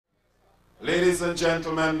Ladies and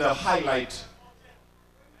gentlemen, the highlight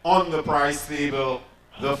on the prize table,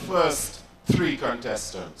 the first three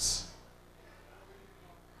contestants.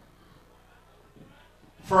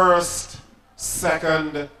 First,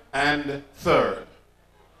 second, and third.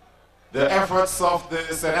 The efforts of the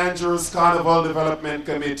St. Andrew's Carnival Development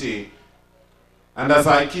Committee. And as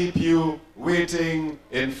I keep you waiting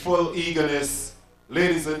in full eagerness,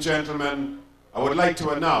 ladies and gentlemen, I would like to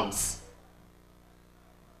announce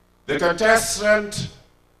the contestant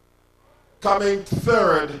coming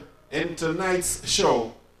third in tonight's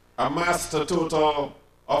show amassed a total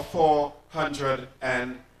of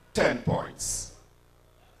 410 points.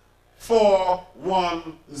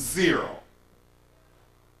 410.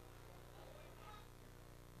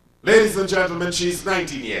 Ladies and gentlemen, she's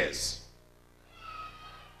 19 years.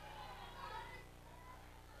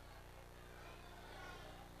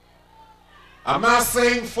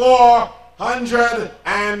 Amassing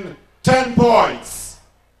 410 points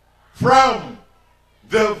from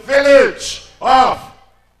the village of.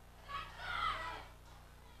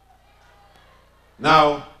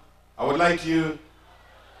 Now, I would like you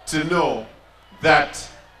to know that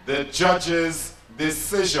the judge's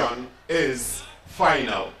decision is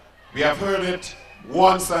final. We have heard it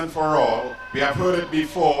once and for all. We have heard it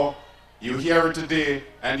before. You hear it today,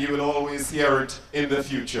 and you will always hear it in the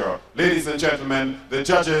future. Ladies and gentlemen, the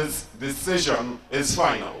judge's decision is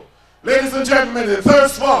final. Ladies and gentlemen, in third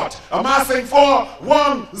spot, amassing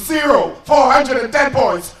 410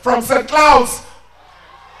 points from St. Cloud's,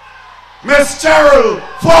 Miss Cheryl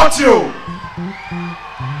Fortune.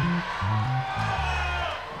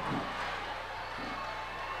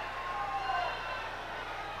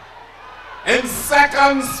 In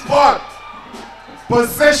second spot,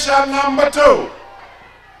 position number 2.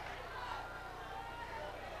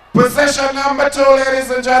 Position number 2, ladies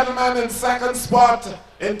and gentlemen, in second spot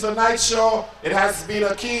in tonight's show. It has been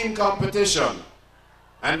a keen competition.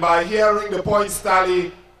 And by hearing the points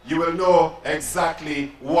tally, you will know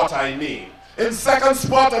exactly what I mean. In second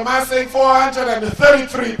spot, amassing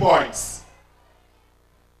 433 points.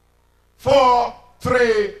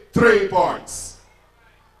 433 points.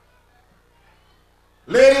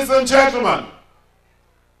 Ladies and gentlemen,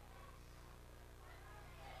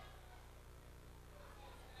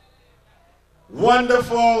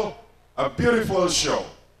 wonderful, a beautiful show.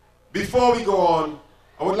 Before we go on,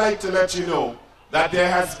 I would like to let you know that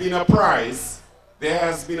there has been a prize. There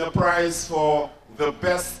has been a prize for the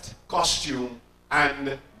best costume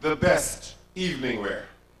and the best evening wear.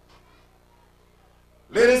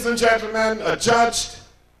 Ladies and gentlemen, adjudged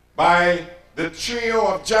by the trio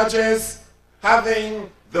of judges having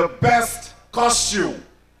the best costume.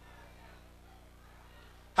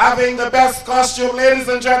 Having the best costume, ladies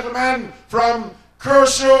and gentlemen, from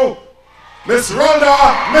Kershaw, Miss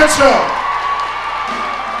Rhoda Mitchell.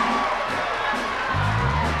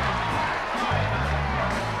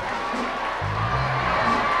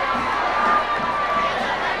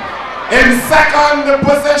 In second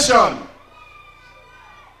position,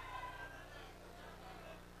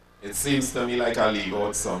 it seems to me like I leave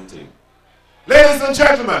out something. Ladies and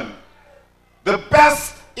gentlemen, the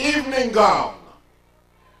best evening gown.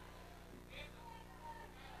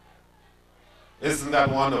 Isn't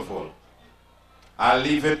that wonderful? I'll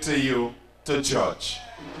leave it to you to judge.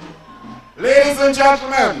 Ladies and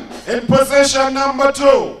gentlemen, in position number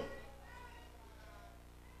 2.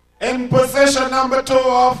 In position number 2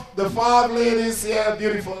 of the 5 ladies here,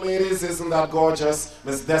 beautiful ladies, isn't that gorgeous?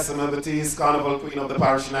 Miss Decima Batiste, Carnival Queen of the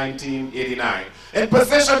Parish 1989. In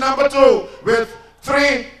position number 2 with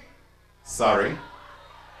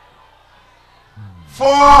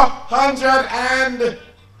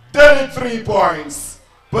 433 points.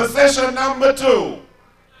 Position number 2.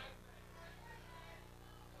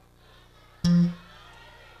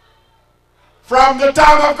 From the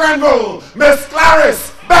town of Grenville, Miss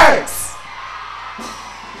Clarice Banks.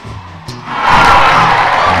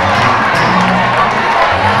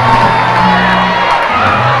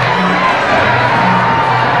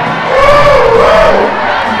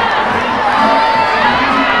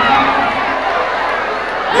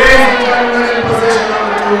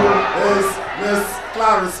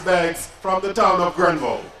 Banks from the town of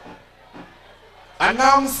Grenville.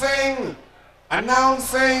 Announcing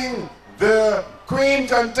the queen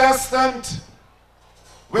contestant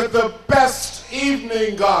with the best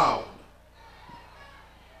evening gown.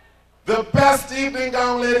 The best evening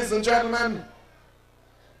gown, ladies and gentlemen,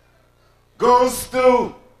 goes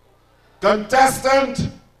to contestant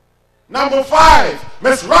number 5,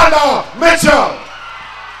 Miss Rhoda Mitchell.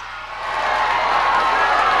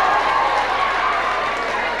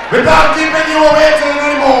 Without keeping you waiting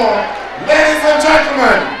anymore,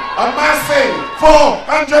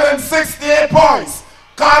 468 points.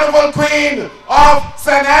 Carnival Queen of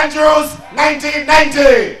St. Andrews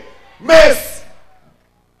 1990, Miss.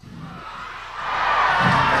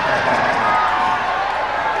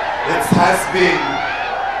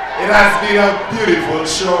 It has been a beautiful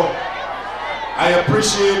show. I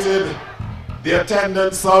appreciated the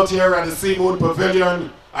attendance out here at the SEAMOON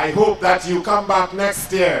Pavilion. I hope that you come back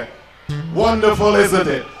next year. Wonderful, isn't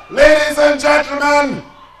it? Ladies and gentlemen,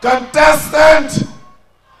 contestant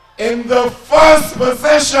in the first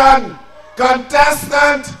position,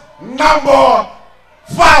 contestant number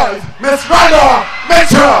 5, Miss Rhonda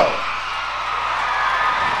Mitchell.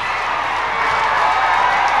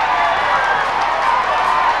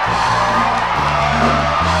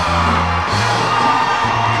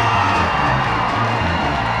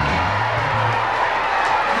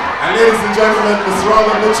 Ladies and gentlemen, Ms.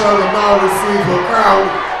 Rhonda Mitchell will now receive her crown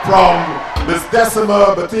from Ms.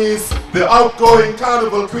 Decima Baptiste, the outgoing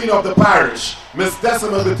Carnival Queen of the parish. Ms.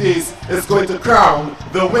 Decima Baptiste is going to crown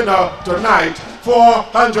the winner tonight,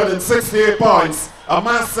 468 points,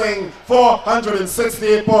 amassing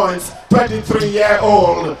 468 points,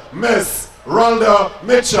 23-year-old Miss Rhonda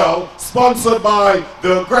Mitchell, sponsored by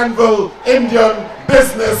the Grenville Indian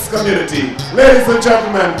Business Community. Ladies and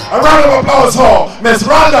gentlemen, a round of applause for Miss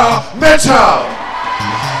Rhonda Mitchell.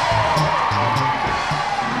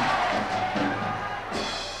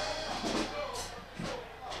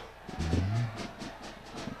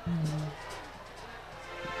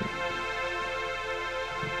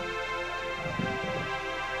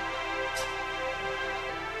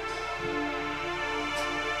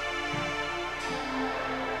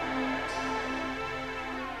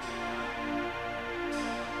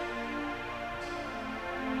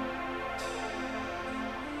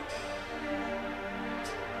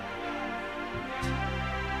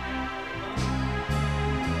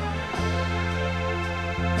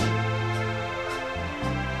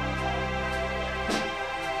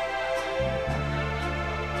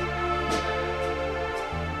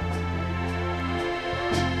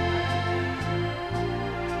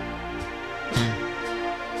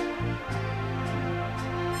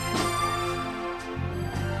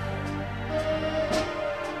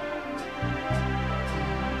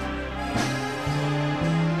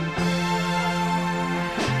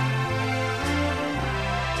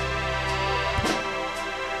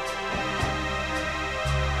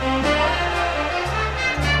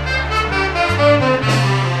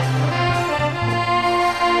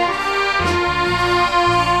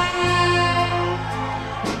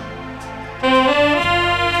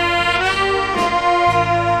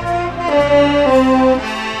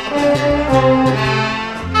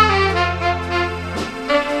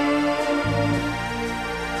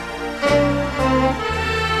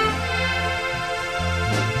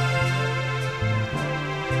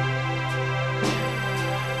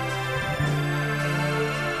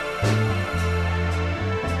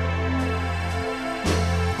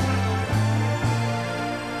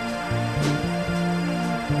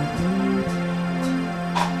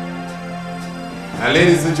 And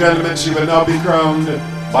ladies and gentlemen, she will now be crowned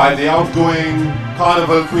by the outgoing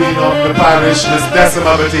Carnival Queen of the parish, Miss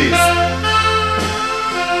Decima Baptiste.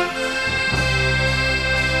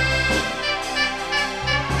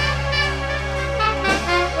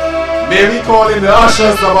 May we call in the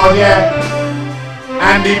ushers about here?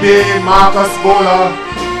 Andy Bain, Marcus Bowler,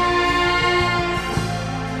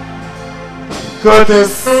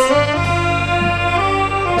 Curtis,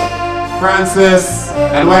 Francis,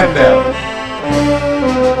 and Wendell.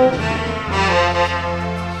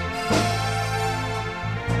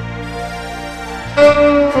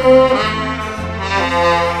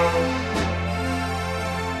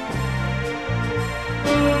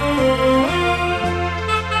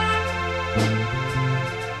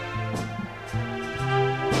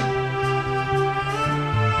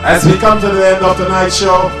 As we come to the end of tonight's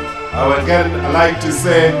show, I would again like to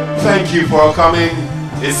say thank you for coming.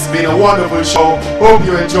 It's been a wonderful show. Hope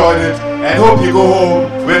you enjoyed it and hope you go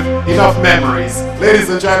home with enough memories. Ladies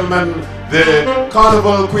and gentlemen, the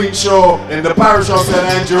Carnival Queen Show in the parish of St.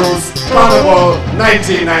 Andrews, Carnival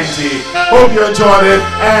 1990. Hope you enjoyed it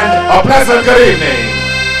and a pleasant good evening.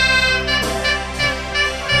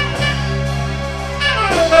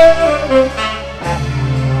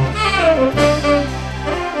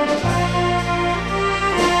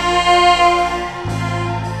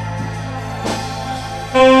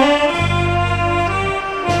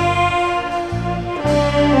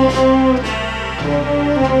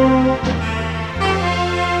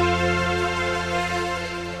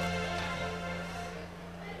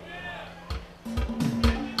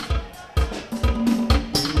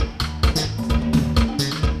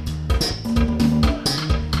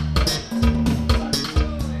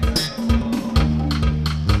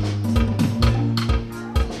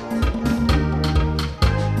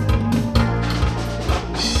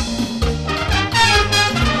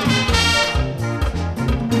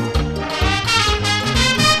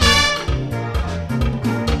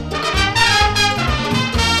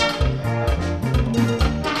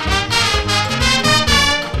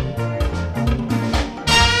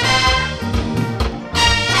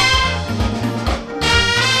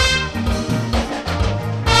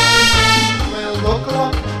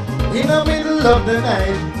 of the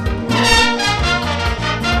night.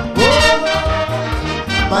 Oh,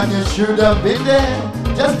 man, you should have been there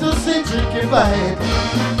just to see Chicky vibe.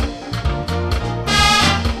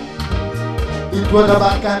 It was a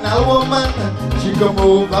bacchanal woman. She come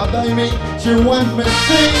over by me. She want me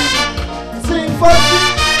sing for me.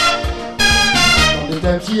 From the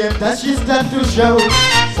time she enter, she start to show.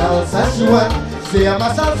 Salsa she want. Say I'm a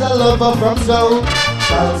salsa lover from soul.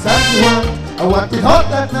 Salsa she want. I want it hot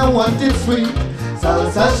and I want it sweet.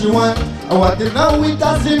 Salsa she want. I want it now with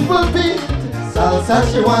a simple beat. Salsa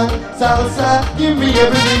she want. Salsa, give me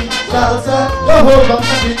everything. Salsa, the whole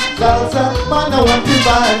bunch of it. Salsa, man I want it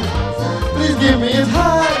bad. Please give me it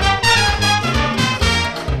hard.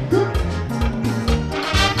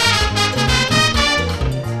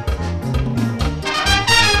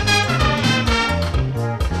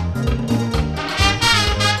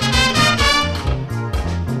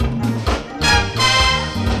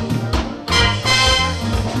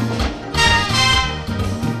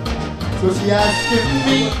 So she asking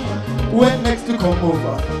me when next to come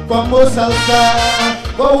over for more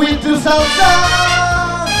salsa, but we do salsa.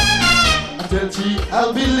 I tell she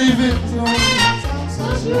I'll be leaving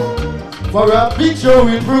for a big show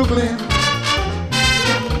in Brooklyn.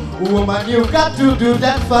 Woman, you got to do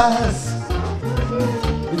that fast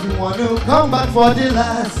if you want to come back for the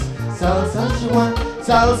last. Salsa she want,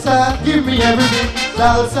 salsa, give me everything.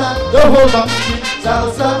 Salsa, the whole bunch.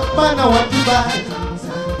 Salsa, man I want you back.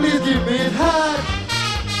 Please give me it hard.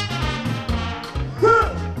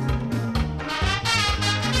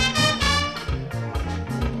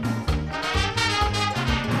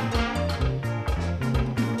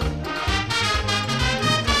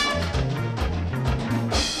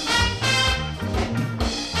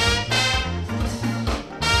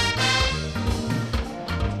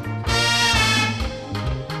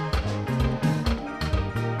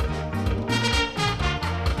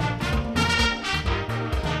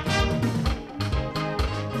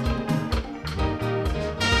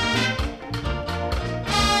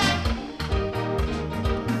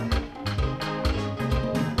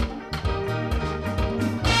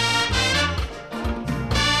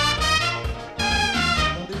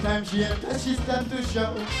 Time she enter, she start to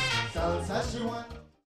show. Salsa she want.